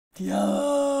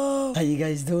Yo! How you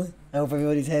guys doing? I hope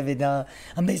everybody's having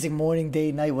amazing morning,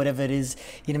 day, night, whatever it is.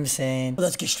 You know what I'm saying? Well,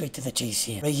 let's get straight to the chase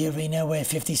here. Right here, right now, we're at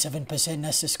 57%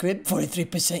 that's the script,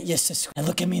 43% yes the script. And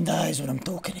look at me in the eyes when I'm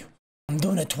talking to you. I'm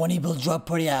doing a 20 bill drop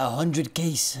party at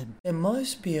 100K. It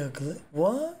must be a glitch.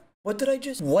 What? What did I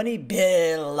just? 20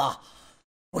 bill.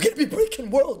 We're gonna be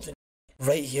breaking worlds.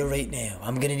 Right here, right now.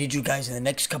 I'm gonna need you guys in the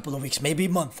next couple of weeks, maybe a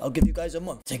month. I'll give you guys a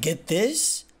month to get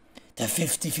this to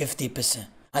 50%.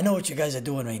 I know what you guys are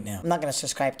doing right now. I'm not gonna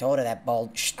subscribe to all of that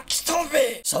bald. Stop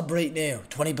it! Sub right now.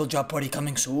 20 bill drop party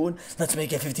coming soon. Let's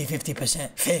make it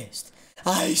 50% fast.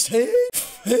 I say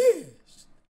fast.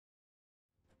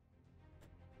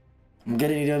 I'm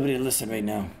gonna need everybody to listen right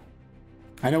now.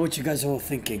 I know what you guys are all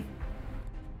thinking.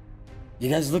 You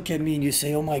guys look at me and you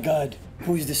say, oh my god,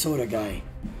 who's this Oda guy?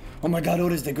 Oh my god,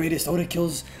 Oda's the greatest. Oda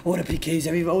kills, Oda PKs,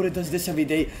 Oda does this every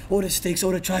day. Oda stakes,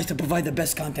 Oda tries to provide the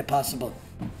best content possible.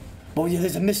 But yeah,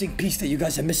 there's a missing piece that you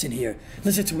guys are missing here.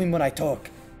 Listen to me when I talk.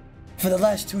 For the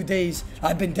last 2 days,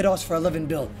 I've been DDoS for 11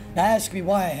 bill. Now ask me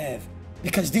why I have.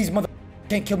 Because these mother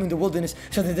can't kill me in the wilderness,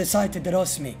 so they decide to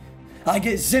DDoS me. I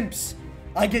get Zimps.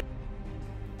 I get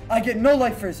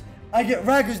no-lifers. I get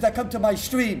raggers that come to my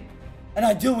stream. And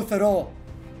I deal with it all.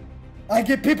 I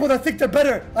get people that think they're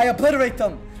better. I obliterate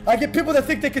them. I get people that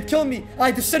think they could kill me.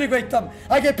 I disintegrate them.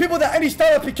 I get people that any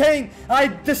style of PKing, I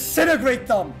disintegrate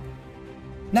them.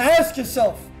 Now ask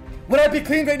yourself, would I be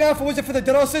clean right now if it wasn't for the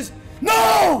DDoSes?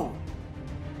 No!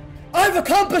 I've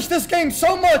accomplished this game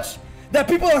so much that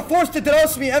people are forced to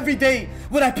DDoS me every day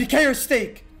when I PK or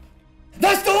stake.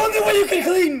 That's the only way you can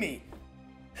clean me.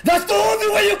 That's the only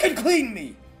way you can clean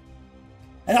me.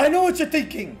 And I know what you're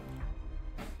thinking.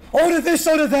 Order this,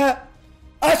 order that.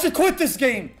 I should quit this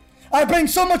game. I bring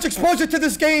so much exposure to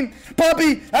this game.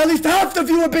 Probably at least half the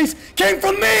viewer base came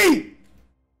from me.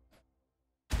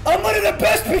 I'm one of the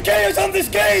best PKers on this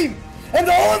game. And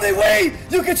the only way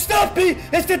you can stop me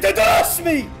is to DDoS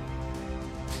me.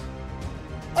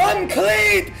 I'm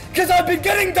clean because I've been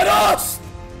getting DDoSed.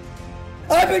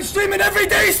 I've been streaming every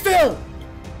day still.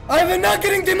 I've been not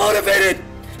getting demotivated.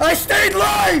 I stayed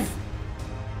live.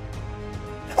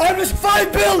 I risked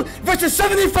 5 bill versus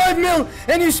 75 mil,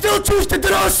 and you still choose to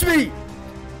DDoS me.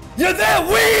 You're that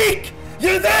weak.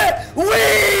 You're that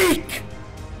weak.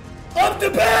 I'm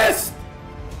the best.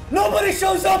 Nobody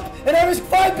shows up, and I risk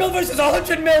 5 bill versus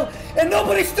 100 mil, and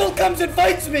nobody still comes and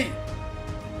fights me.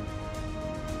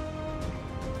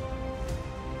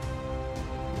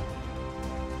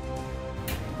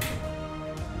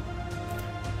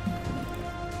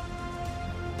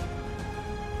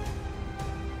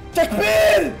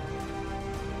 Tekbir!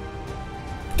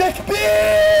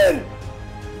 Tekbir!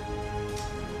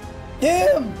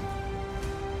 Him!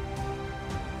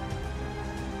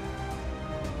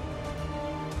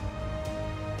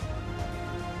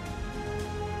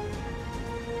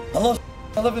 I lost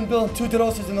 11 bill and 2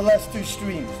 DDoSes in the last 2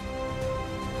 streams.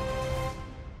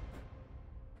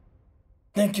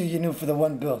 Thank you, Yanu, for the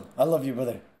 1 bill. I love you,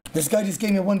 brother. This guy just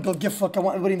gave me a 1 bill gift fuck. I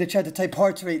want everybody in the chat to type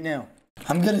hearts right now.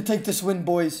 I'm gonna take this win,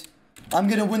 boys. I'm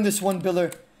gonna win this 1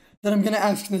 biller. Then I'm gonna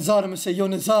ask Nazar. I'm gonna say, yo,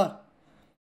 Nazar,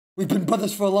 we've been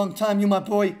brothers for a long time. You my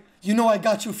boy. You know I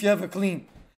got you if you ever clean.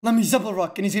 Let me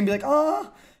ruck. And he's gonna be like, ah.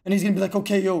 And he's gonna be like,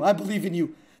 okay, yo, I believe in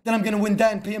you. Then I'm gonna win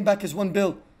that and pay him back his 1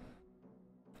 bill.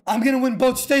 I'm gonna win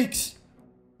both stakes.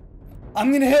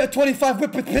 I'm gonna hit a 25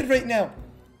 whip with pit right now.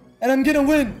 And I'm gonna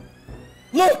win.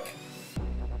 Look.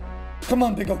 Come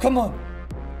on, Big O, come on.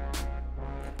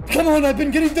 Come on, I've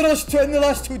been getting DDoSed in the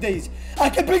last 2 days. I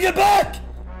can bring it back.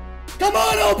 Come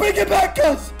on, I'll bring it back,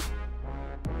 cuz.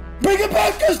 Bring it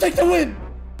back, cuz. Take the win.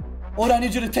 Or I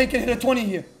need you to take and hit a 20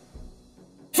 here.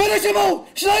 Finish him, O.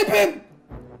 Snipe him.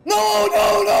 No,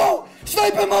 no, no.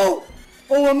 Snipe him, O.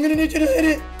 Oh, I'm gonna need you to hit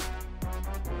it.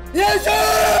 Yes,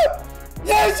 sir.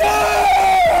 Yes,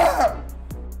 sir.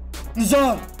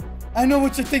 Nazar, I know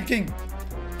what you're thinking.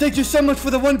 Thank you so much for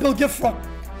the 1 bill gift from.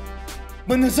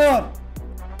 But Nazar,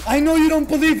 I know you don't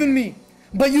believe in me,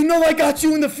 but you know I got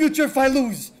you in the future if I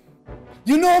lose.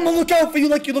 You know I'm gonna look out for you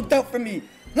like you looked out for me.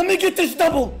 Let me get this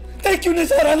double. Thank you,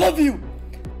 Nazar. I love you.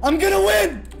 I'm gonna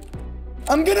win.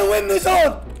 I'm gonna win,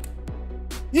 Nazar.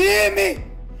 You hear me?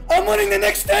 I'm winning the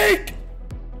next stake.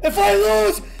 If I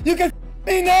lose, you can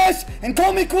me in the ass and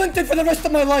call me Clinton for the rest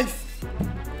of my life.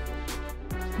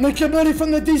 Make your money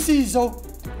from the DCs, oh.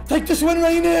 Take this win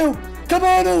right now. Come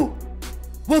on, oh.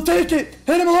 We'll take it.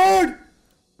 Hit him hard.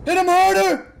 Hit him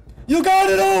harder! You got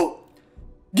it, oh!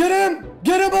 Get him!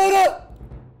 Get him, Oda!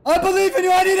 I believe in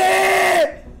you! I need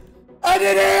it! I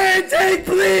need it! Take,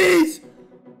 please!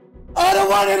 I don't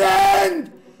want it to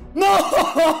end! No!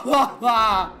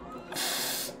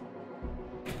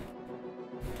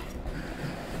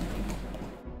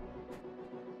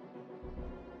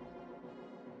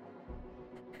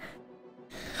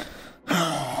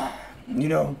 You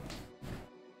know,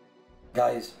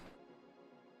 guys,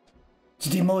 it's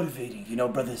demotivating, you know,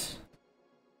 brothers.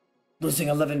 Losing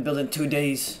 11 bill in 2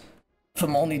 days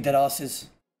from only dead losses.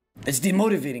 It's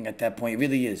demotivating at that point, it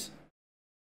really is.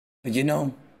 But you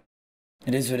know,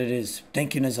 it is what it is.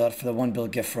 Thank you, Nazar, for the 1 bill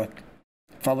gift ruck.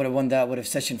 If I would have won that, I would have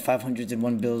sessioned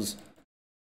 501 bills.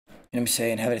 You know what I'm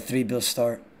saying? Have a 3 bill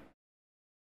start.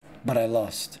 But I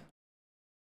lost.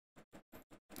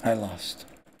 I lost.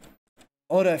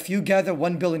 Oda, if you gather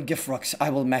 1 bill in gift rucks, I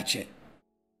will match it.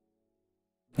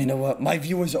 You know what? My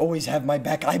viewers always have my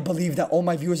back. I believe that all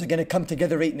my viewers are going to come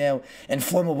together right now and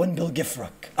form a 1 bill gift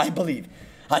ruck. I believe.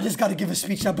 I just got to give a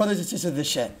speech now, brothers and sisters of the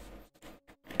chat.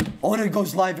 Oda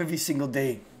goes live every single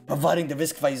day, providing the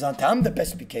risk Vaizante. I'm the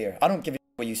best PKer. I don't give a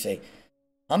what you say.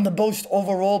 I'm the most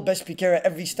overall best PKer at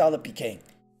every style of PK.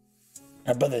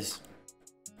 Now, brothers,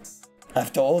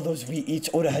 after all those we each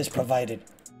Oda has provided,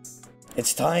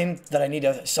 it's time that I need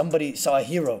a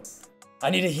hero. I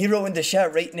need a hero in the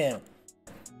chat right now.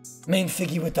 Main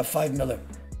figgy with the 5 miller.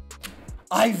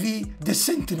 Ivy the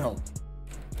Sentinel.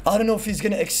 I don't know if he's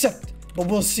gonna accept, but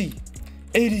we'll see.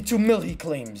 82 mil he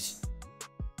claims.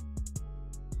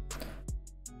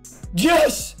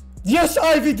 Yes! Yes,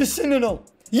 Ivy the Sentinel!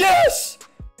 Yes!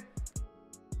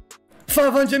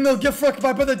 500 mil gift ruck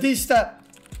by brother D-Stat.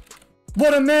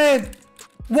 What a man!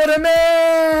 What a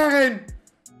man!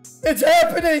 It's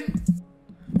happening!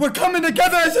 We're coming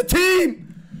together as a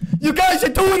team! You guys are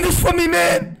doing this for me,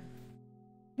 man!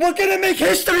 We're gonna make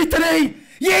history today!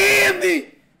 You hear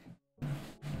me?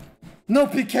 No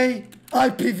PK,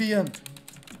 IPVM.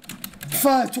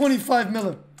 25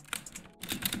 miller.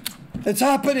 It's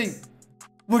happening!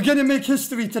 We're gonna make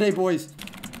history today, boys.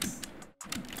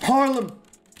 Harlem,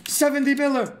 70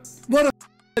 miller. What a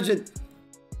legend.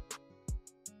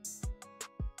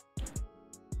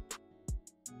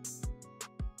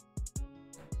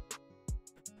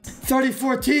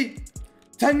 $34T,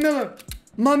 10 miller,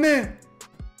 my man.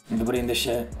 Everybody in the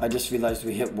chat, I just realized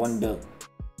we hit 1 bill.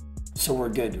 So we're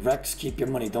good. Rex, keep your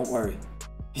money, don't worry.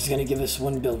 He's gonna give us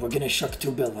 1 bill. We're gonna shuck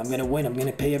 2 bill. I'm gonna win. I'm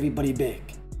gonna pay everybody big.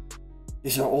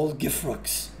 These are all gift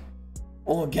rucks.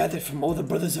 All gathered from all the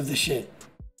brothers of the shit.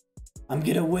 I'm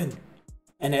gonna win.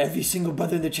 And every single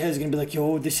brother in the chat is gonna be like,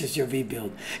 yo, this is your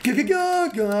rebuild. Like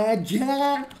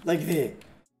that.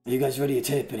 Are you guys ready? It's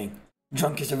happening.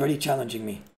 Drunk is already challenging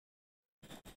me.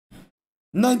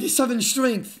 97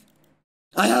 strength.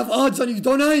 I have odds on you,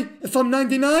 don't I? If I'm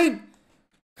 99?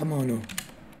 Come on, no.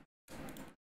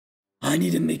 I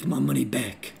need to make my money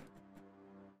back.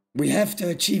 We have to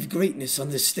achieve greatness on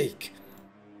this stake.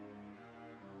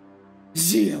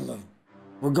 ZL.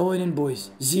 We're going in,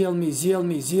 boys. ZL me, ZL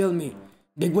me, ZL me.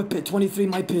 Big whip pit, 23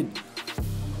 my pin.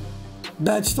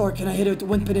 Bad start, can I hit it with the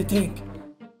wind pin and tank?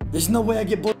 There's no way I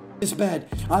get bull this bad.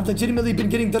 I've legitimately been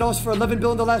getting dead offs for 11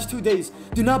 bill in the last 2 days.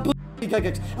 Do not bull.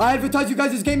 I advertise you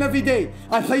guys' game every day.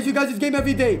 I play you guys' game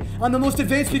every day. I'm the most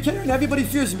advanced PKer and everybody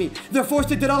fears me. They're forced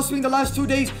to dead off swing the last 2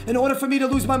 days in order for me to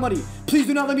lose my money. Please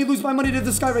do not let me lose my money to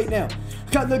this guy right now.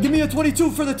 Give me a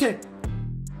 22 for the tip.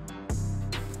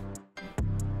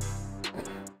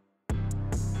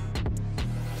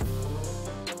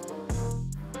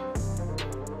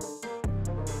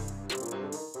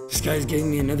 This guy's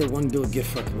getting me another 1 bill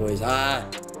gift ruck, boys.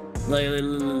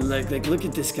 Like, look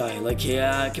at this guy. Like,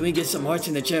 yeah, can we get some hearts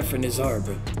in the chat for Nazar,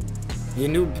 bro? You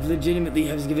noob legitimately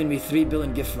has given me 3 bill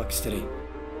in gift rucks today.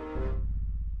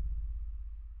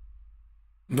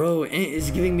 Bro, Ant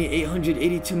is giving me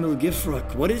 882 mil gift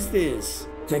ruck. What is this?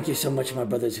 Thank you so much, my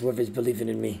brothers, whoever's believing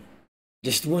in me.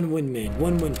 Just 1 win, man.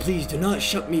 1 win. Please do not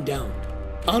shut me down.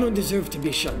 I don't deserve to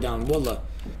be shut down, wallah.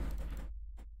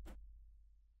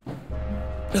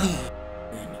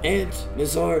 Ant,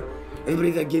 Nazar,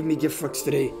 everybody that gave me gift rucks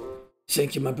today,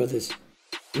 thank you, my brothers.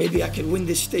 Maybe I could win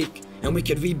this stake and we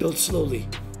could rebuild slowly.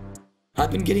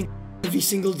 I've been getting every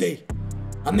single day.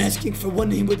 I'm asking for 1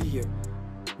 name with here.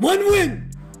 1 win!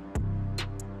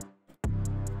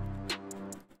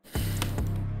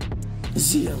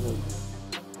 Zero.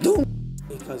 Don't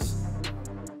because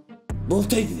we'll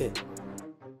take it.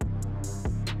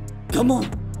 Come on.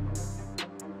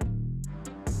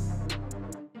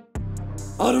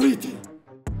 Arita.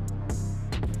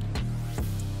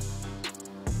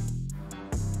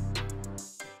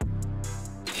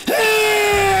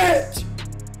 Hit!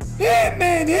 Hit,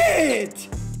 man, hit!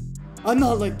 I'm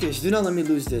not like this. Do not let me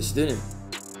lose this, do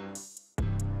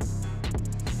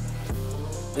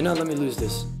not let me lose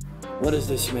this. What is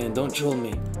this, man? Don't troll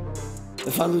me.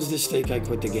 If I lose this stake, I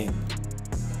quit the game.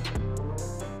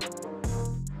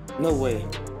 No way.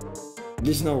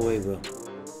 There's no way, bro.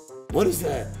 What is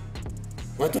that?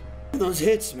 What the f are those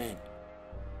hits, man?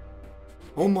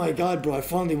 Oh my god, bro, I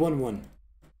finally won one.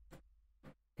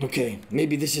 Okay,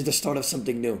 maybe this is the start of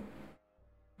something new.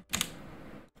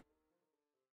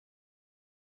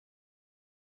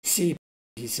 See,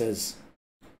 he says.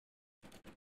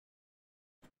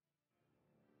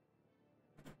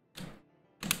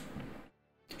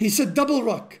 He said double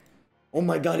ruck. Oh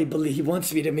my god, he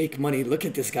wants me to make money. Look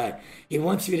at this guy. He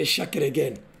wants me to shuck it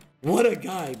again. What a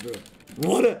guy, bro.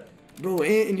 What a... Bro,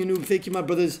 Ant and Unoob, thank you, my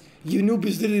brothers. Unoob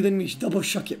is literally letting me double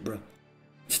shuck it, bro.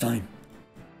 It's time.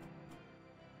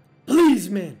 Please,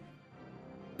 man.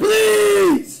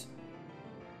 Please!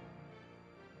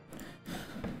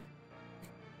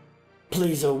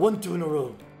 Please, 1-2 in a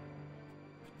row.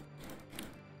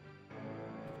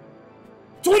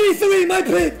 23, my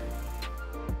pick!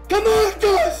 Come on,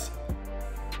 cuz!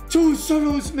 2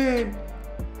 sorrows, man.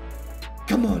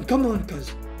 Come on,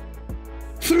 cuz.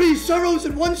 3 sorrows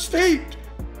in 1 state.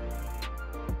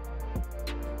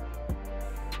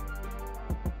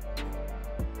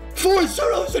 4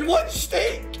 sorrows in 1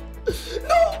 state.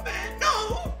 No, man,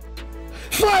 no.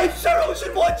 5 sorrows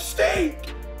in 1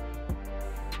 state.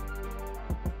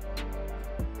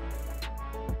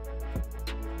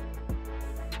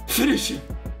 Finish him.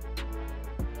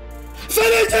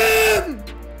 Finish him!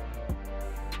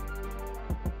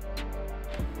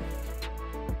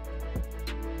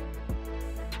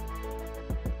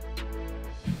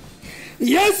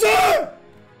 Yes, sir!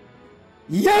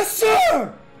 Yes,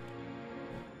 sir!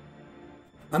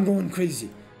 I'm going crazy.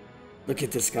 Look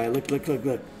at this guy. Look.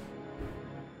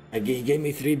 He gave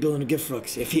me 3 bill in gift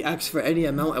rucks. If he asked for any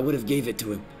amount, I would have gave it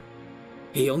to him.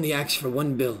 He only asked for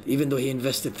 1 bill, even though he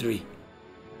invested 3.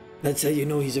 That's how you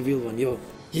know he's a real one. Yo,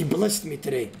 he blessed me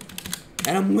today.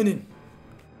 And I'm winning.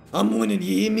 I'm winning,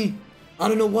 you hear me? I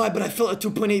don't know why, but I felt a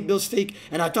 2.8 bill stake,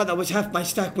 and I thought that was half my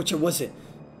stack, which it wasn't.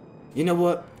 You know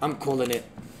what? I'm calling it.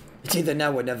 It's either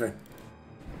now or never.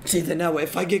 It's either now or...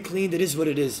 If I get cleaned, it is what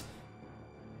it is.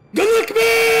 Good luck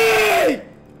me!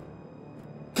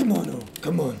 Come on, oh.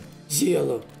 Come on.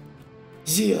 ZL.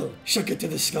 ZL. Shuck it to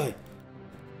the sky.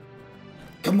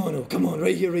 Come on, oh. Come on.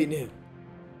 Right here, right now.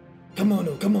 Come on,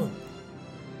 oh. Come on.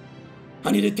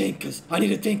 I need a tank, cuz. I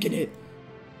need a tank in it.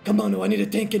 Come on, oh. I need a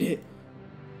tank in it.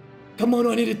 Come on,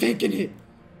 oh. I need a tank in it.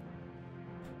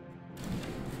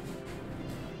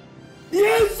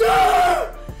 Yes,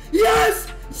 sir! Yes,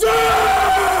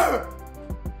 sir!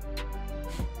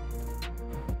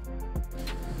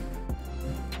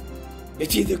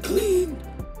 It's either clean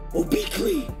or be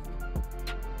clean.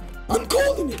 I'm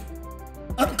calling it.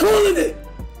 I'm calling it.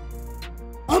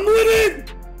 I'm winning.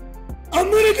 I'm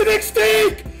winning the next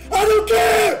stake. I don't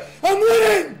care. I'm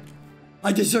winning.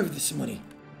 I deserve this money.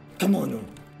 Come on, oh.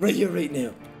 Right here, right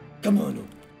now. Come on, oh.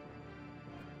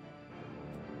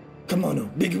 Come on, oh.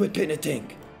 Big whip in a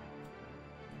tank.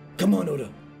 Come on, Oda.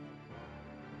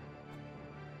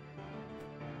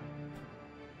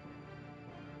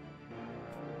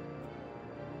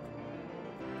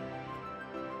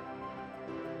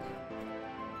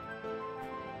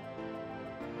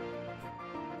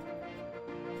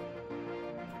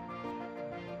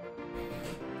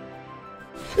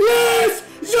 Yes,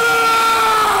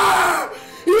 sir!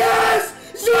 Yes,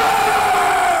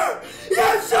 sir!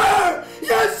 Yes, sir!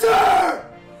 Yes, sir!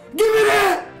 Give me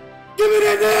that! Give me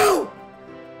that now!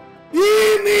 You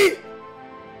hear me?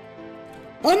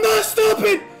 I'm not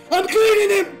stopping! I'm cleaning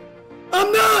him!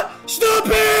 I'm not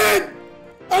stopping!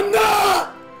 I'm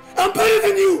not! I'm better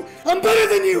than you! I'm better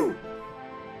than you!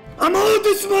 I'm owed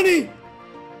this money!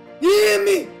 You hear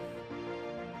me?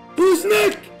 Who's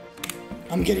next?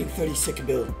 I'm getting 36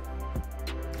 bill.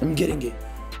 I'm getting it.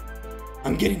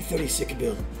 I'm getting 36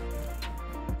 bill.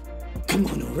 Come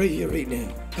on, oh, right here, right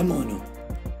now. Come on, oh.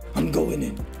 I'm going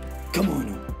in. Come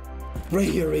on, oh. Right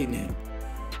here, right now.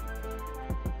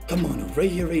 Come on, oh, right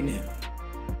here, right now.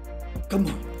 Come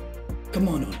on. Come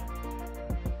on, oh.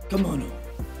 Come on, oh.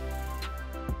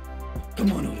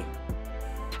 Come on, Oda.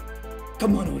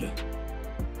 Come on, Oda.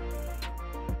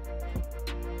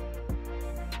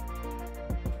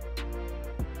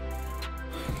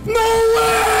 No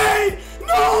way!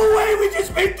 No way! We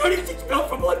just made 36 bill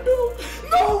from 1 bill!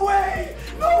 No way!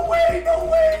 No way! No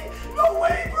way! No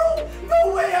way, bro!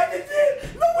 No way I did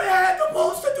it! No way I had the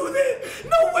balls to do this!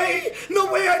 No way!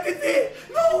 No way I did it!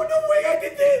 No way I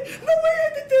did it! No way I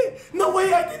did it! No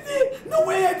way I did it! No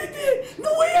way I did it!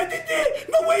 No way I did it!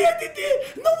 No way I did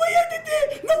it! No way I did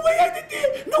it! No way I did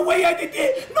it! No way I did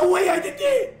it! No way I did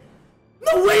it!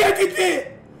 No way I did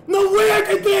it! No way I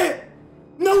did it!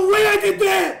 No way I did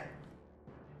that!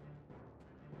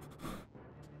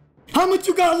 How much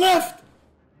you got left?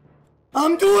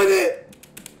 I'm doing it!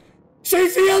 Say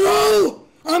hello!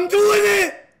 I'm doing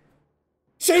it!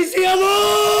 Say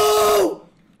hello!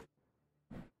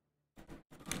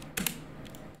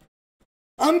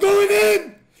 I'm going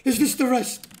in! Is this the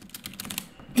rest?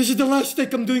 This is the last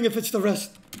stake I'm doing if it's the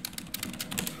rest.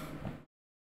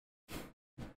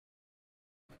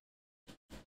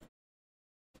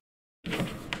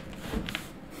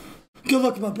 Good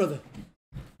luck, my brother.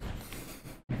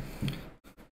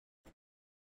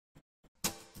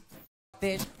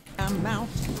 I'm out.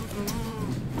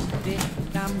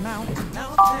 I'm out.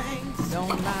 No thanks.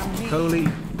 Don't mind me. Holy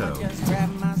no. Just grab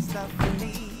my stuff and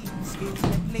leave. Excuse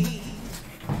me,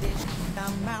 please.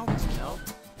 I'm out. No.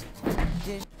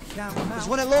 Is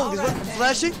one at long? Is one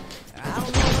flashing? I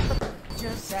don't know what the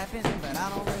just happened, but I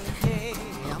don't really care.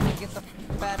 I'm gonna get the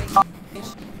out of here.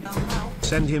 I'm out.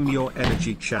 Send him your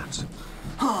energy chat.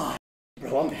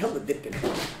 Bro, I'm hella dipping.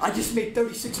 I just made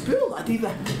 36 bill. I think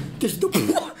that this is the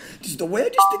way I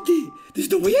just did. This is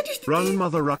the way I just did. Run,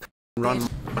 mother ruck. Run,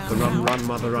 mother ruck. Run,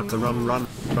 mother ruck. Run,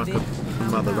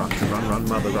 mother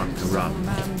ruck. Run.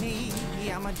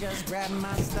 I'ma just grab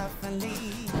my stuff and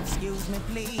leave. Excuse me,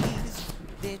 please.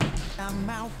 I'm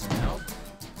out.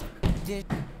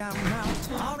 I'm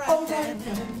out. Alright then.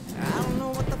 I don't know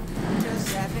what the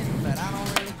just happened, but I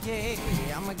don't really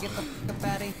care. I'ma get the fuck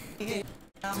out of here.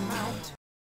 I'm out.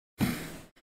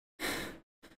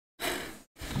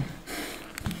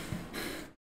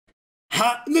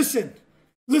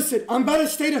 Listen, I'm about to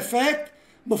state a fact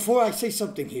before I say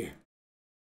something here.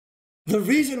 The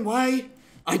reason why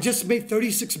I just made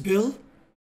 36 bill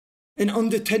in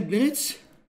under 10 minutes,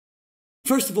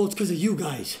 first of all, it's because of you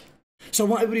guys. So I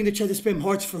want everybody in the chat to spam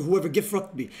hearts for whoever gift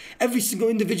rucked me. Every single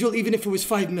individual, even if it was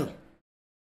 5 mil.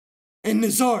 And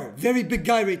Nazar, very big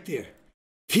guy right there.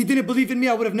 If he didn't believe in me,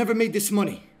 I would have never made this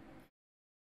money.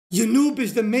 Yanoob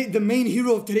is the main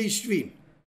hero of today's stream.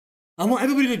 I want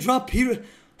everybody to drop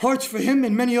hearts for him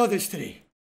and many others today.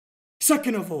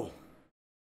 Second of all,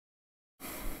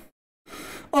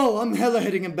 oh, I'm hella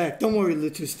heading him back. Don't worry,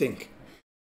 little stink.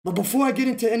 But before I get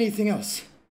into anything else,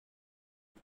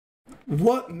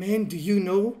 what man do you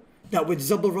know that would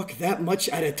double ruck that much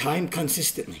at a time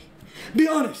consistently? Be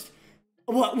honest.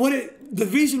 The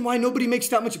reason why nobody makes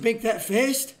that much bank that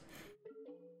fast?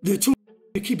 They're too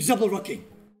to keep double rucking.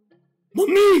 But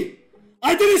me,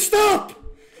 I didn't stop.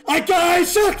 I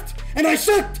sucked, and I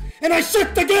sucked, and I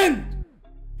sucked again.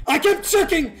 I kept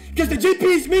sucking because the GP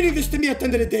is meaning this to me at the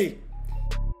end of the day.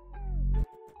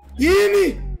 You hear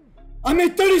me? I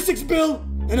made 36 bill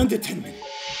in under 10 minutes.